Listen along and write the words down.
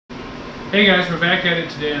Hey guys, we're back at it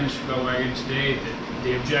today on the Chevelle wagon. Today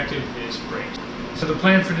the objective is brakes. So the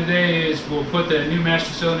plan for today is we'll put the new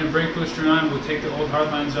master cylinder and brake booster on, we'll take the old hard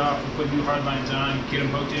lines off, we'll put new hard lines on, get them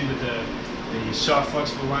hooked into the soft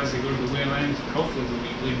flexible lines that go to the wheel ends. Hopefully we'll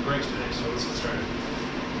be bleeding brakes today, so let's get started.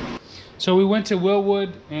 So we went to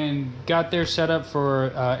Willwood and got their setup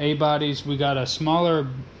for A-bodies. We got a smaller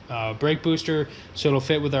brake booster so it'll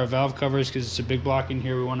fit with our valve covers because it's a big block in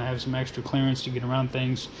here. We want to have some extra clearance to get around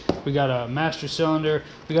things. We got a master cylinder.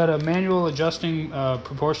 We got a manual adjusting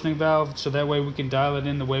proportioning valve so that way we can dial it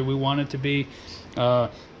in the way we want it to be.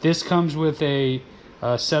 This comes with a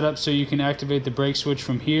setup so you can activate the brake switch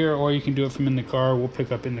from here, or you can do it from in the car. We'll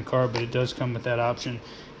pick up in the car, but it does come with that option.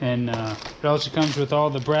 And it also comes with all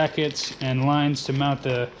the brackets and lines to mount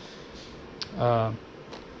the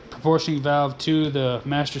proportioning valve to the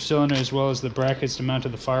master cylinder, as well as the brackets to mount to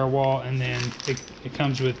the firewall. And then it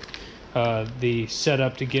comes with the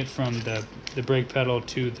setup to get from the brake pedal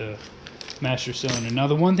to the master cylinder. Now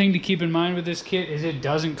the one thing to keep in mind with this kit is it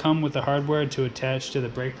doesn't come with the hardware to attach to the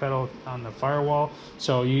brake pedal on the firewall,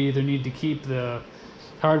 so you either need to keep the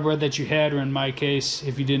hardware that you had, or in my case,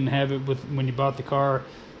 if you didn't have it when you bought the car,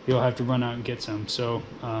 you'll have to run out and get some. So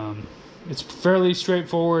it's fairly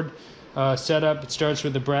straightforward setup. It starts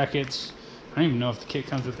with the brackets. I don't even know if the kit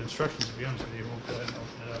comes with instructions, to be honest with you. We'll go ahead and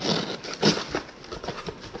open it up.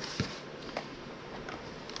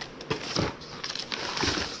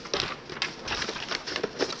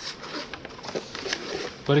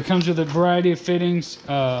 But it comes with a variety of fittings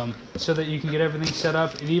so that you can get everything set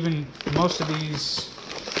up. And even most of these,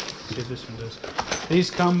 this one does.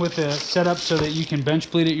 These come with a setup so that you can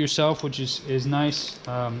bench bleed it yourself, which is nice.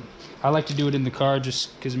 I like to do it in the car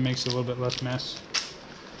just because it makes a little bit less mess.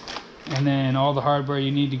 And then all the hardware you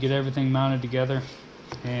need to get everything mounted together.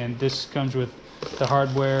 And this comes with the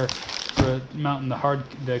hardware for mounting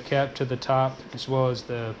the cap to the top, as well as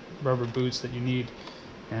the rubber boots that you need.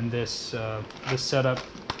 And this setup,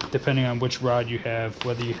 depending on which rod you have,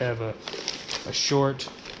 whether you have a short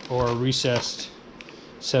or a recessed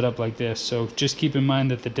setup like this. So just keep in mind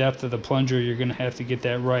that the depth of the plunger, you're going to have to get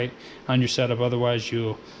that right on your setup, otherwise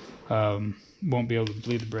you won't be able to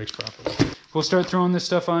bleed the brakes properly. We'll start throwing this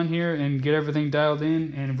stuff on here and get everything dialed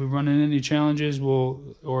in, and if we run into any challenges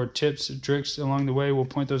or tips and tricks along the way, we'll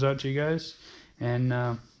point those out to you guys. And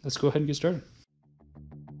let's go ahead and get started.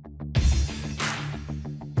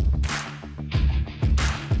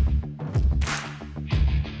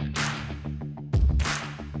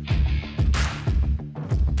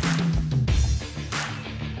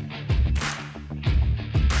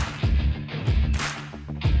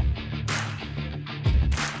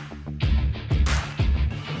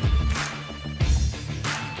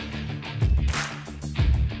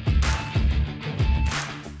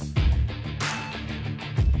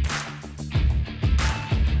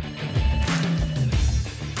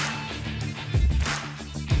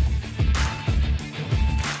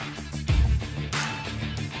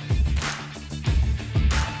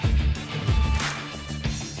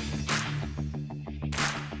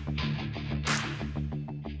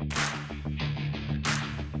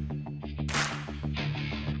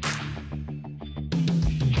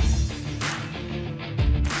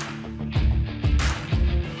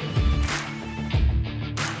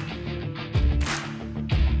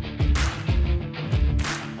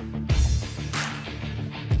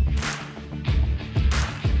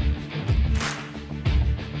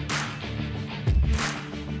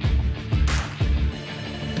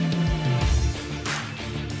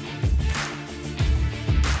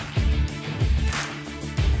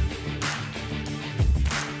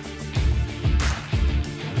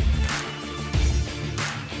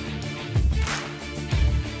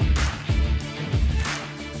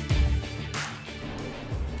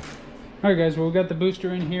 Alright guys, well we got the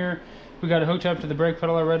booster in here. We got it hooked up to the brake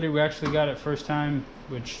pedal already. We actually got it first time,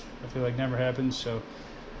 which I feel like never happens, so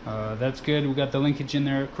that's good. We got the linkage in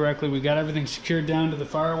there correctly. We got everything secured down to the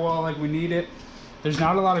firewall like we need it. There's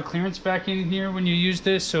not a lot of clearance back in here when you use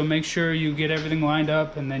this, so make sure you get everything lined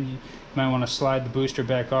up, and then you might want to slide the booster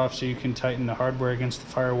back off so you can tighten the hardware against the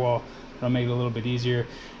firewall. That'll make it a little bit easier.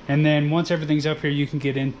 And then once everything's up here, you can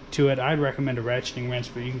get into it. I'd recommend a ratcheting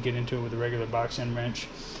wrench, but you can get into it with a regular box end wrench.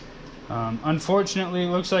 Unfortunately, it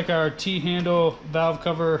looks like our T-handle valve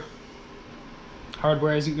cover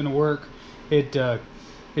hardware isn't going to work. It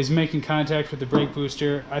is making contact with the brake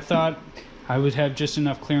booster. I thought I would have just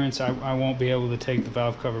enough clearance. I won't be able to take the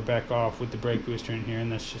valve cover back off with the brake booster in here,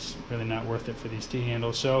 and that's just really not worth it for these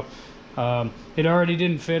T-handles. So it already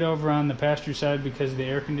didn't fit over on the passenger side because of the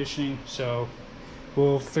air conditioning, so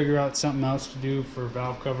we'll figure out something else to do for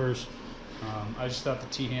valve covers. I just thought the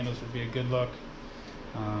T-handles would be a good look.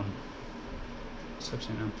 Except,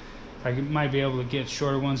 you know, I might be able to get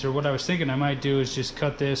shorter ones, or what I was thinking I might do is just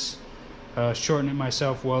cut this, shorten it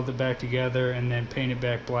myself, weld it back together, and then paint it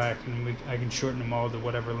back black, and I can shorten them all to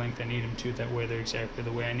whatever length I need them to. That way they're exactly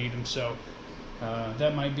the way I need them. So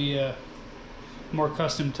that might be a more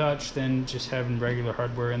custom touch than just having regular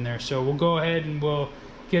hardware in there. So we'll go ahead and we'll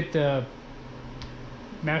get the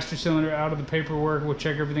master cylinder out of the paperwork. We'll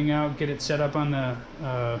check everything out, get it set up on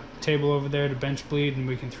the table over there to bench bleed, and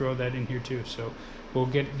we can throw that in here too. So we'll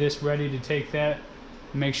get this ready to take that,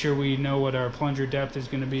 make sure we know what our plunger depth is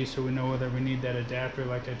going to be, so we know whether we need that adapter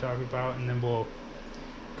like I talked about, and then we'll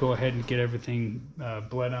go ahead and get everything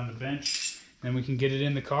bled on the bench. Then we can get it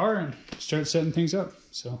in the car and start setting things up.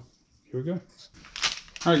 So here we go.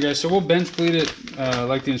 All right, guys, so we'll bench bleed it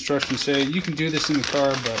like the instructions say. You can do this in the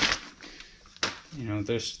car, but you know,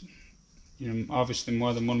 there's, you know, obviously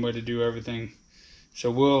more than one way to do everything.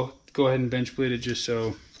 So we'll go ahead and bench bleed it just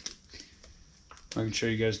so I can show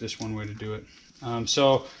you guys this one way to do it.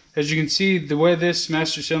 So as you can see, the way this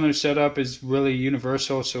master cylinder is set up is really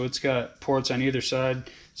universal. So it's got ports on either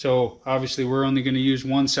side. So obviously we're only going to use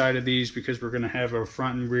one side of these because we're going to have a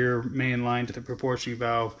front and rear main line to the proportioning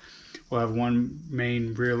valve. We'll have one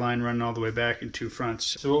main rear line running all the way back and two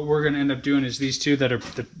fronts. So what we're going to end up doing is these two that are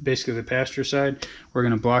basically the passenger side, we're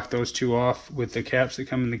going to block those two off with the caps that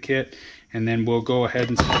come in the kit, and then we'll go ahead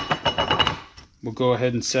and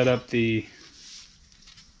set up the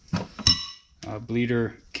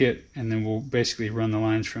bleeder kit, and then we'll basically run the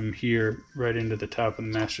lines from here right into the top of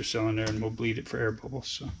the master cylinder, and we'll bleed it for air bubbles.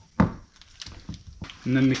 So.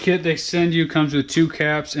 And then the kit they send you comes with two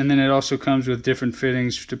caps, and then it also comes with different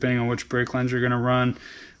fittings depending on which brake lines you're going to run.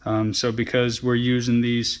 So because we're using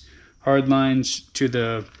these hard lines to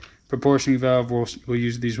the proportioning valve, we'll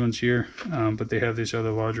use these ones here, but they have these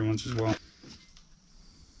other larger ones as well.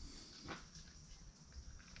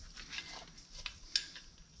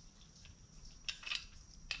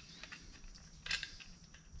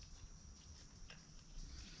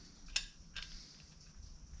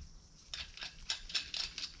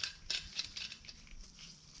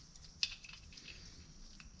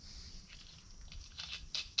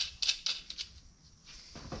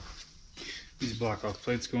 These block off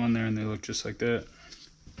plates go in there and they look just like that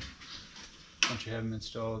once you have them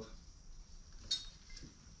installed.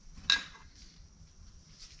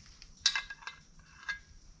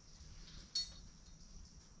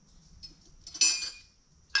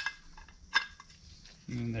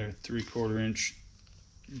 And then they're 3/4 inch.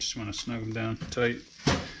 You just want to snug them down tight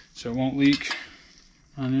so it won't leak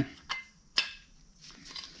on you.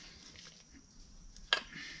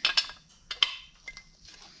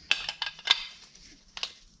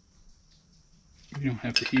 You don't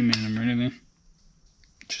have to He-Man them or anything.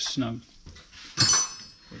 Just snug.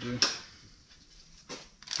 Will do.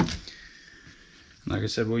 Like I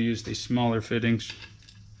said, we'll use these smaller fittings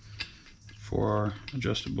for our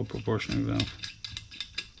adjustable proportioning valve.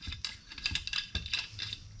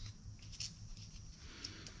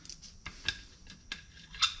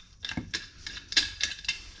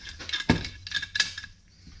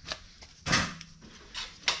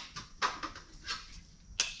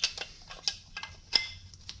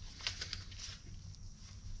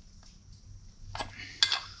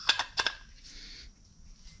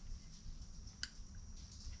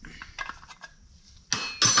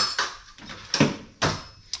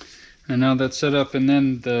 And now that's set up, and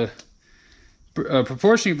then the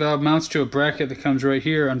proportioning valve mounts to a bracket that comes right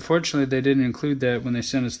here. Unfortunately, they didn't include that when they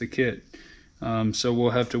sent us the kit, so we'll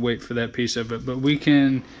have to wait for that piece of it. But we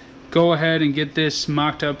can go ahead and get this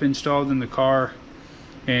mocked up, installed in the car,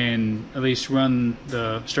 and at least start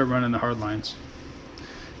running the hard lines.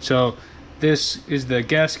 So this is the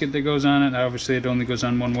gasket that goes on it. Obviously, it only goes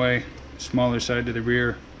on one way, smaller side to the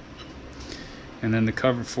rear, and then the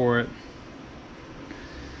cover for it.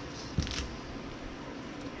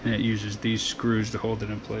 And it uses these screws to hold it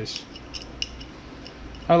in place.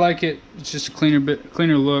 I like it. It's just a cleaner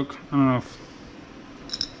look. I don't know if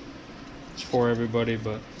it's for everybody,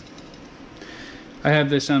 but I have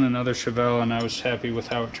this on another Chevelle and I was happy with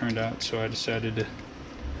how it turned out, so I decided to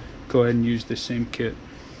go ahead and use the same kit.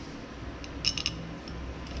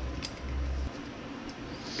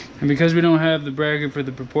 And because we don't have the bracket for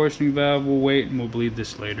the proportioning valve, we'll wait and we'll bleed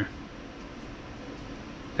this later.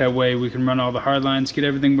 That way we can run all the hard lines, get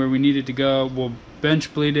everything where we need it to go. We'll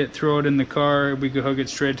bench bleed it, throw it in the car. We can hook it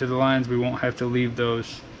straight to the lines. We won't have to leave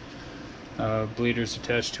those bleeders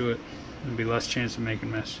attached to it. There'll be less chance of making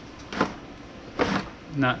a mess.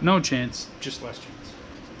 No chance, just less chance.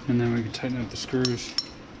 And then we can tighten up the screws.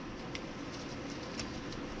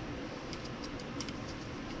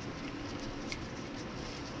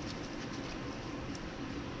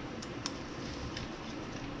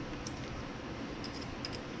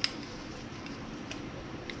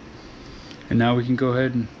 And now we can go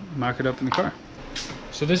ahead and mock it up in the car.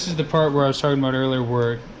 So this is the part where I was talking about earlier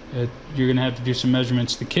where you're going to have to do some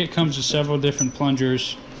measurements. The kit comes with several different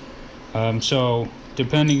plungers. So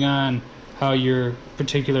depending on how your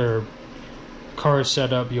particular car is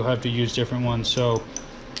set up, you'll have to use different ones. So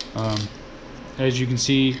as you can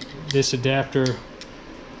see, this adapter, you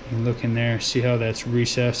can look in there, see how that's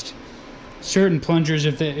recessed. Certain plungers,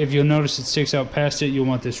 if you'll notice it sticks out past it, you'll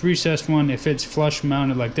want this recessed one. If it's flush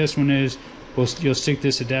mounted like this one is, you'll stick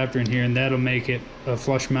this adapter in here, and that'll make it a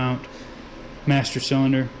flush mount master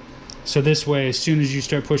cylinder. So this way, as soon as you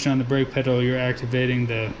start pushing on the brake pedal, you're activating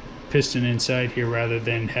the piston inside here rather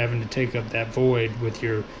than having to take up that void with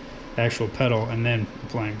your actual pedal and then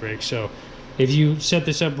applying brakes. So if you set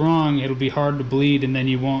this up wrong, it'll be hard to bleed, and then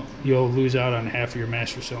you'll lose out on half of your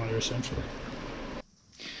master cylinder essentially.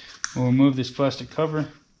 We'll remove this plastic cover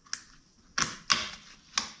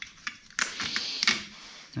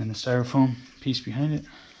and the styrofoam piece behind it.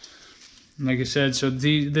 And like I said, so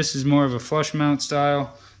this is more of a flush mount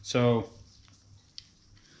style. So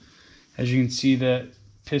as you can see, that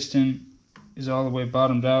piston is all the way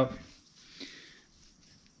bottomed out.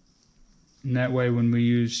 And that way when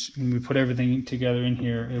we put everything together in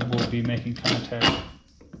here, it will be making contact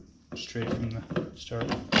straight from the start.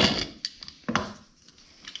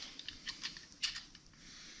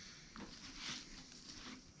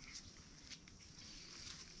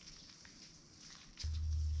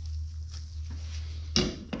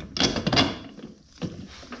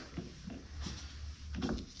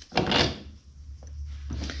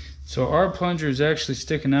 So our plunger is actually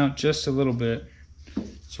sticking out just a little bit,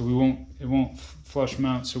 so it won't flush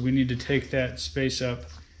mount. So we need to take that space up,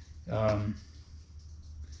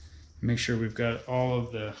 make sure we've got all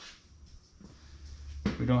of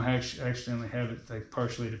we don't accidentally have it like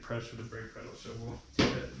partially depressed with the brake pedal. So we'll do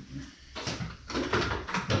that in here.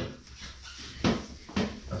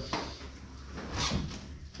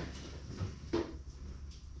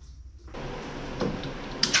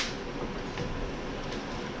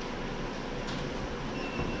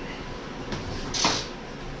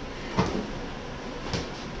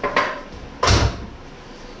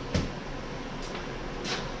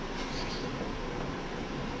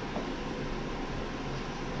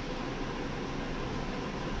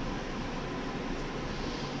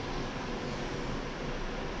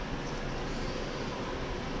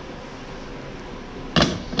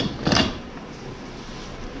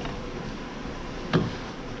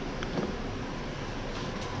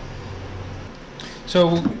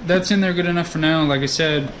 So that's in there good enough for now. Like I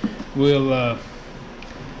said, we'll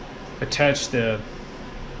attach the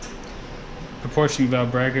proportioning valve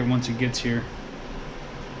bracket once it gets here.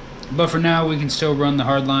 But for now, we can still run the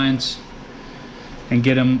hard lines and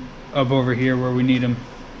get them up over here where we need them.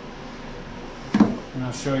 And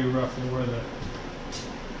I'll show you roughly where the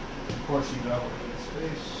proportioning valve will get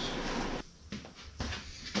space.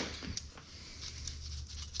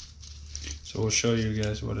 So we'll show you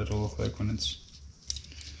guys what it'll look like when it's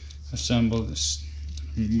assembled.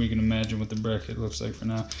 We can imagine what the bracket looks like for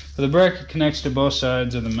now. But the bracket connects to both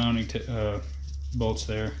sides of the mounting bolts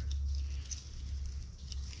there,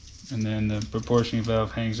 and then the proportioning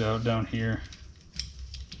valve hangs out down here.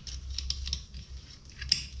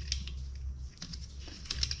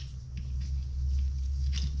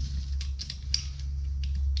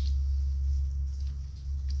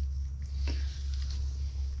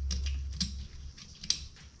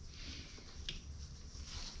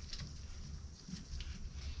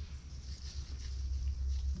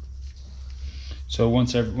 So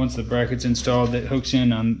once the bracket's installed, it hooks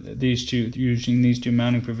in on these two, using these two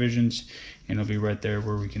mounting provisions, and it'll be right there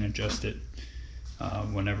where we can adjust it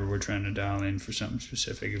whenever we're trying to dial in for something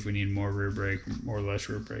specific, if we need more rear brake or less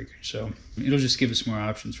rear brake. So it'll just give us more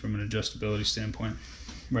options from an adjustability standpoint,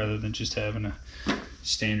 rather than just having a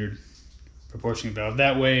standard proportioning valve.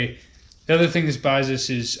 That way, the other thing this buys us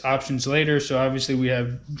is options later. So obviously we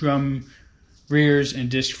have drum rears and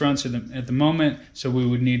disc fronts at the moment, so we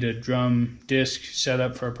would need a drum disc set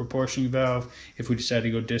up for a proportioning valve. If we decide to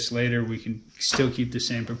go disc later, we can still keep the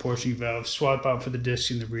same proportioning valve, swap out for the disc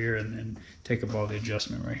in the rear, and then take up all the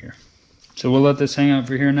adjustment right here. So we'll let this hang out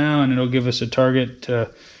for here now, and it'll give us a target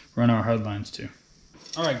to run our hard lines to.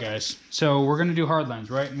 Alright guys, so we're going to do hard lines,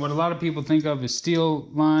 right? And what a lot of people think of is steel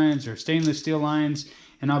lines or stainless steel lines,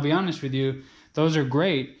 and I'll be honest with you, those are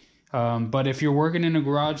great, but if you're working in a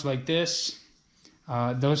garage like this,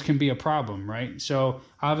 those can be a problem, right? So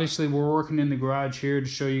obviously we're working in the garage here to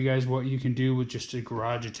show you guys what you can do with just a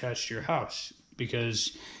garage attached to your house,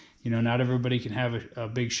 because not everybody can have a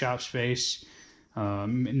big shop space.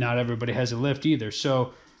 Not everybody has a lift either.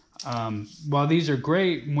 So while these are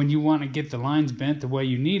great, when you want to get the lines bent the way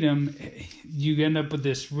you need them, you end up with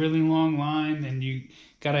this really long line, and you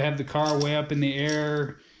got to have the car way up in the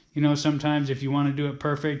air. You know, sometimes if you want to do it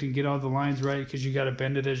perfect and get all the lines right, because you got to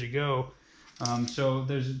bend it as you go. So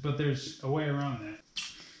there's a way around that.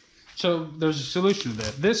 So there's a solution to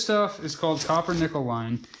that. This stuff is called copper nickel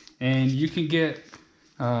line, and you can get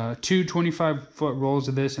 2 25-foot rolls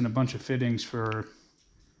of this and a bunch of fittings for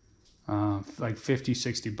like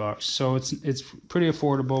 50-60 bucks. So it's pretty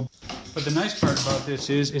affordable. But the nice part about this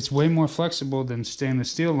is it's way more flexible than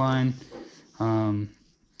stainless steel line. And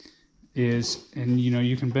you know,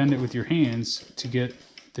 you can bend it with your hands to get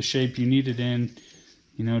the shape you need it in,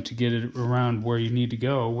 you know, to get it around where you need to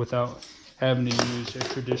go without having to use a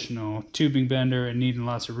traditional tubing bender and needing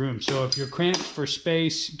lots of room. So if you're cramped for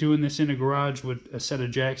space doing this in a garage with a set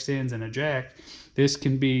of jack stands and a jack, this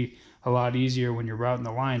can be a lot easier when you're routing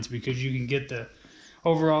the lines, because you can get the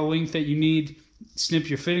overall length that you need, snip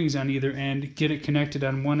your fittings on either end, get it connected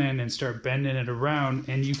on one end and start bending it around,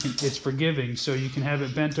 and it's forgiving, so you can have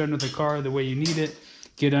it bent under the car the way you need it,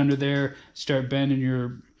 get under there, start bending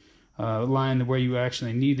your line the way you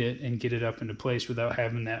actually need it, and get it up into place without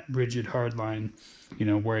having that rigid hard line, you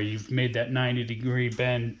know, where you've made that 90-degree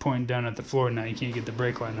bend pointing down at the floor. Now you can't get the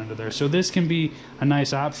brake line under there. So this can be a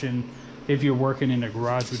nice option if you're working in a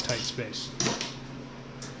garage with tight space.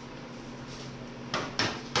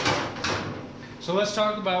 So let's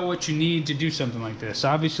talk about what you need to do something like this.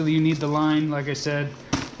 Obviously you need the line, like I said.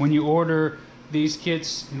 When you order these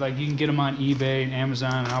kits, like, you can get them on eBay and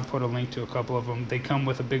Amazon, and I'll put a link to a couple of them. They come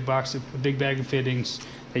with a big bag of fittings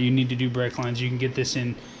that you need to do brake lines. You can get this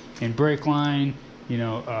in brake line, you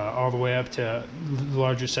know, all the way up to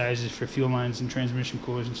larger sizes for fuel lines and transmission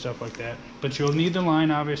coolers and stuff like that. But you'll need the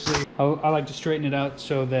line, obviously. I like to straighten it out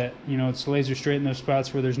so that, you know, it's laser straight in those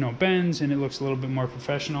spots where there's no bends and it looks a little bit more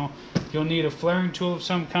professional. You'll need a flaring tool of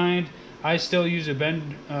some kind. I still use a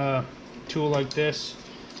bend tool like this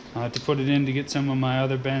to put it in to get some of my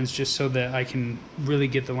other bends, just so that I can really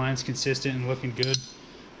get the lines consistent and looking good,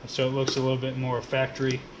 so it looks a little bit more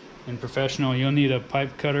factory and professional. You'll need a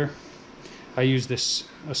pipe cutter. I use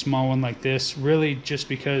a small one like this, really just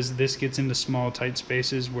because this gets into small tight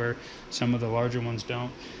spaces where some of the larger ones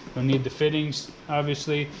don't. You'll need the fittings,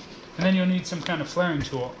 obviously, and then you'll need some kind of flaring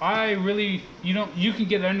tool. You can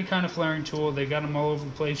get any kind of flaring tool. They got them all over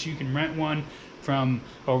the place. You can rent one from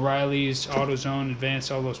O'Reilly's, AutoZone, Advance,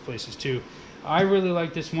 all those places too. I really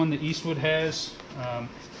like this one that Eastwood has.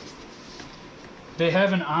 They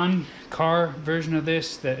have an on-car version of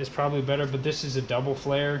this that is probably better, but this is a double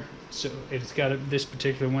flare, so it's got this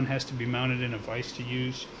particular one has to be mounted in a vise to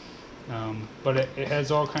use. But it has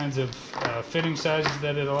all kinds of fitting sizes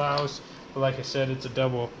that it allows. But like I said, it's a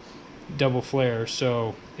double flare,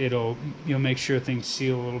 so you'll make sure things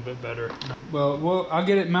seal a little bit better. Well, I'll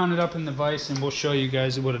get it mounted up in the vise, and we'll show you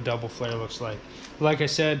guys what a double flare looks like. Like I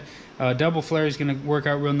said, double flare is going to work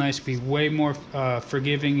out real nice, be way more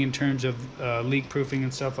forgiving in terms of leak proofing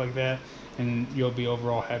and stuff like that, and you'll be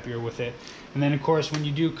overall happier with it. And then of course, when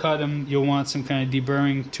you do cut them, you'll want some kind of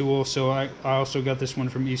deburring tool. So I also got this one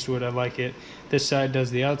from Eastwood. I like it. This side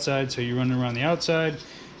does the outside, so you run it around the outside,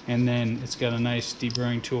 and then it's got a nice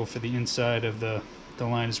deburring tool for the inside of the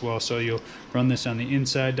line as well. So you'll run this on the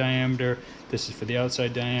inside diameter. This is for the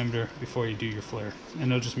outside diameter before you do your flare,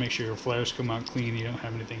 and it'll just make sure your flares come out clean. You don't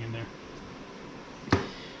have anything in there.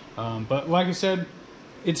 But like I said,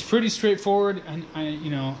 it's pretty straightforward, and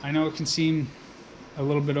I know it can seem a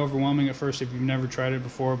little bit overwhelming at first if you've never tried it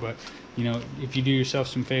before, but you know, if you do yourself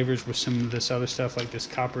some favors with some of this other stuff like this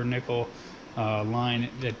copper nickel line,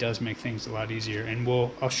 that does make things a lot easier. And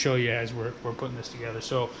I'll show you as we're putting this together.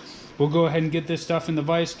 So we'll go ahead and get this stuff in the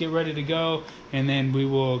vise, get ready to go, and then we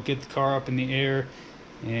will get the car up in the air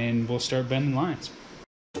and we'll start bending lines.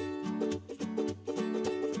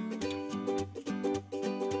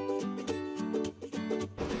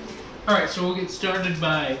 Alright, so we'll get started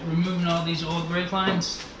by removing all these old brake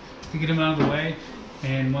lines to get them out of the way,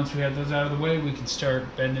 and once we have those out of the way, we can start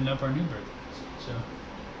bending up our new brake lines. So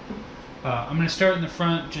I'm going to start in the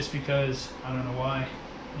front just because I don't know why,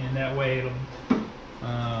 and that way it'll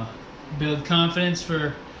build confidence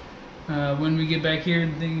for when we get back here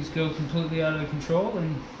and things go completely out of control,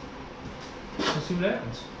 and we'll see what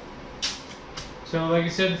happens. So like I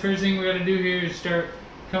said, the first thing we got to do here is start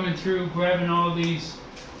coming through, grabbing all of these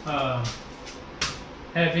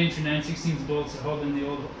half-inch or 9/16 bolts that hold in the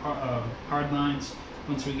old hard lines.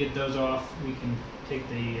 Once we get those off, we can take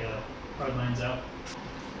the hard lines out.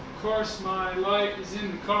 Of course, my light is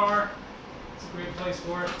in the car. It's a great place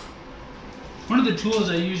for it. One of the tools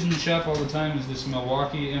I use in the shop all the time is this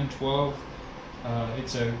Milwaukee M12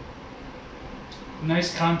 It's a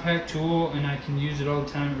nice compact tool, and I can use it all the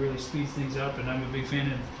time. It really speeds things up, and I'm a big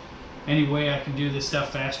fan of any way I can do this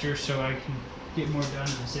stuff faster so I can get more done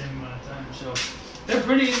in the same amount of time. So they're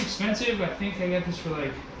pretty inexpensive. I think I got this for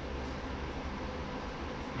like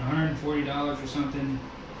 $140 or something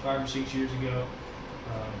 5 or 6 years ago.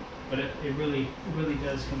 But it really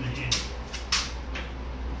does come in handy.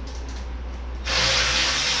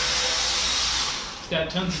 It's got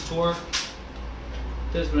tons of torque.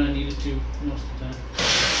 Does what I need it to most of the time.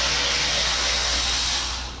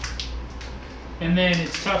 And then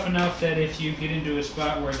it's tough enough that if you get into a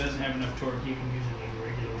spot where it doesn't have enough torque, you can use it like a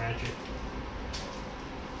regular ratchet.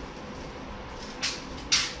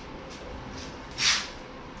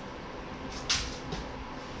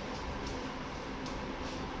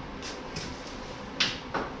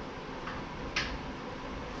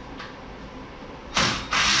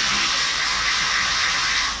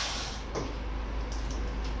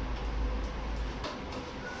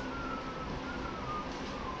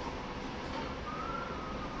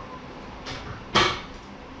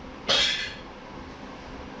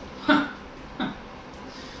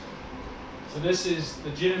 So this is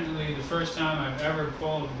legitimately the first time I've ever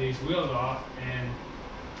pulled these wheels off, and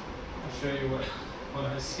I'll show you what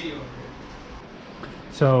I see over here.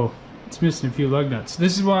 So it's missing a few lug nuts.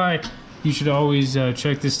 This is why you should always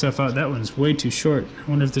check this stuff out. That one's way too short. I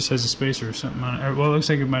wonder if this has a spacer or something on it. Well, it looks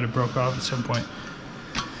like it might have broke off at some point.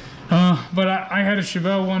 But I had a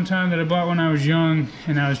Chevelle one time that I bought when I was young,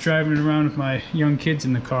 and I was driving it around with my young kids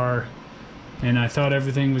in the car, and I thought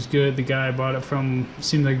everything was good. The guy I bought it from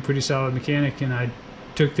seemed like a pretty solid mechanic, and I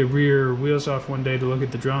took the rear wheels off one day to look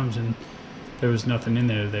at the drums, and there was nothing in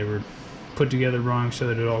there. They were put together wrong so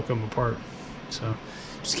that it all come apart. So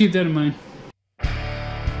just keep that in mind.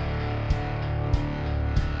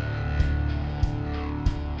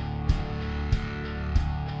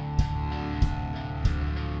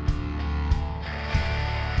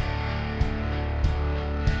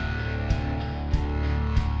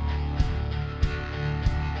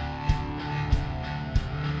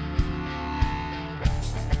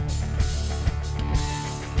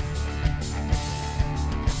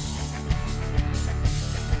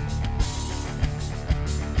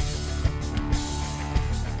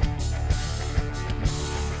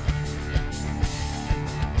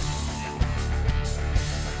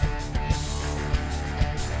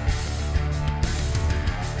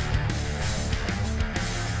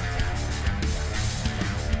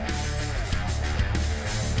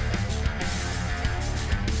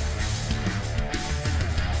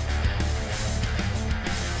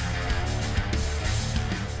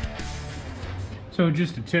 So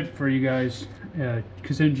just a tip for you guys,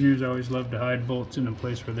 because engineers always love to hide bolts in a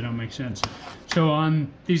place where they don't make sense. So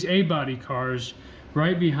on these A-body cars,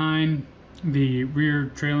 right behind the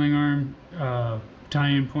rear trailing arm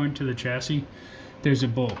tie-in point to the chassis, there's a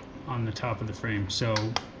bolt on the top of the frame. So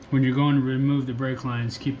when you're going to remove the brake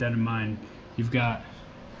lines, keep that in mind. You've got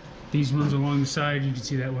these ones along the side. You can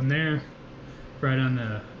see that one there, right on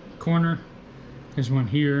the corner. There's one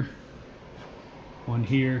here,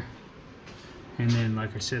 and then,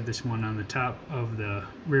 like I said, this one on the top of the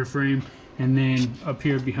rear frame, and then up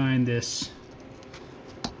here behind this,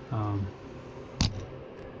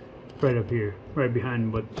 right up here, right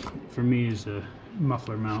behind what for me is a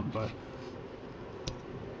muffler mount, but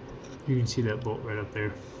you can see that bolt right up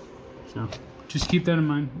there. So just keep that in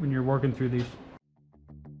mind when you're working through these.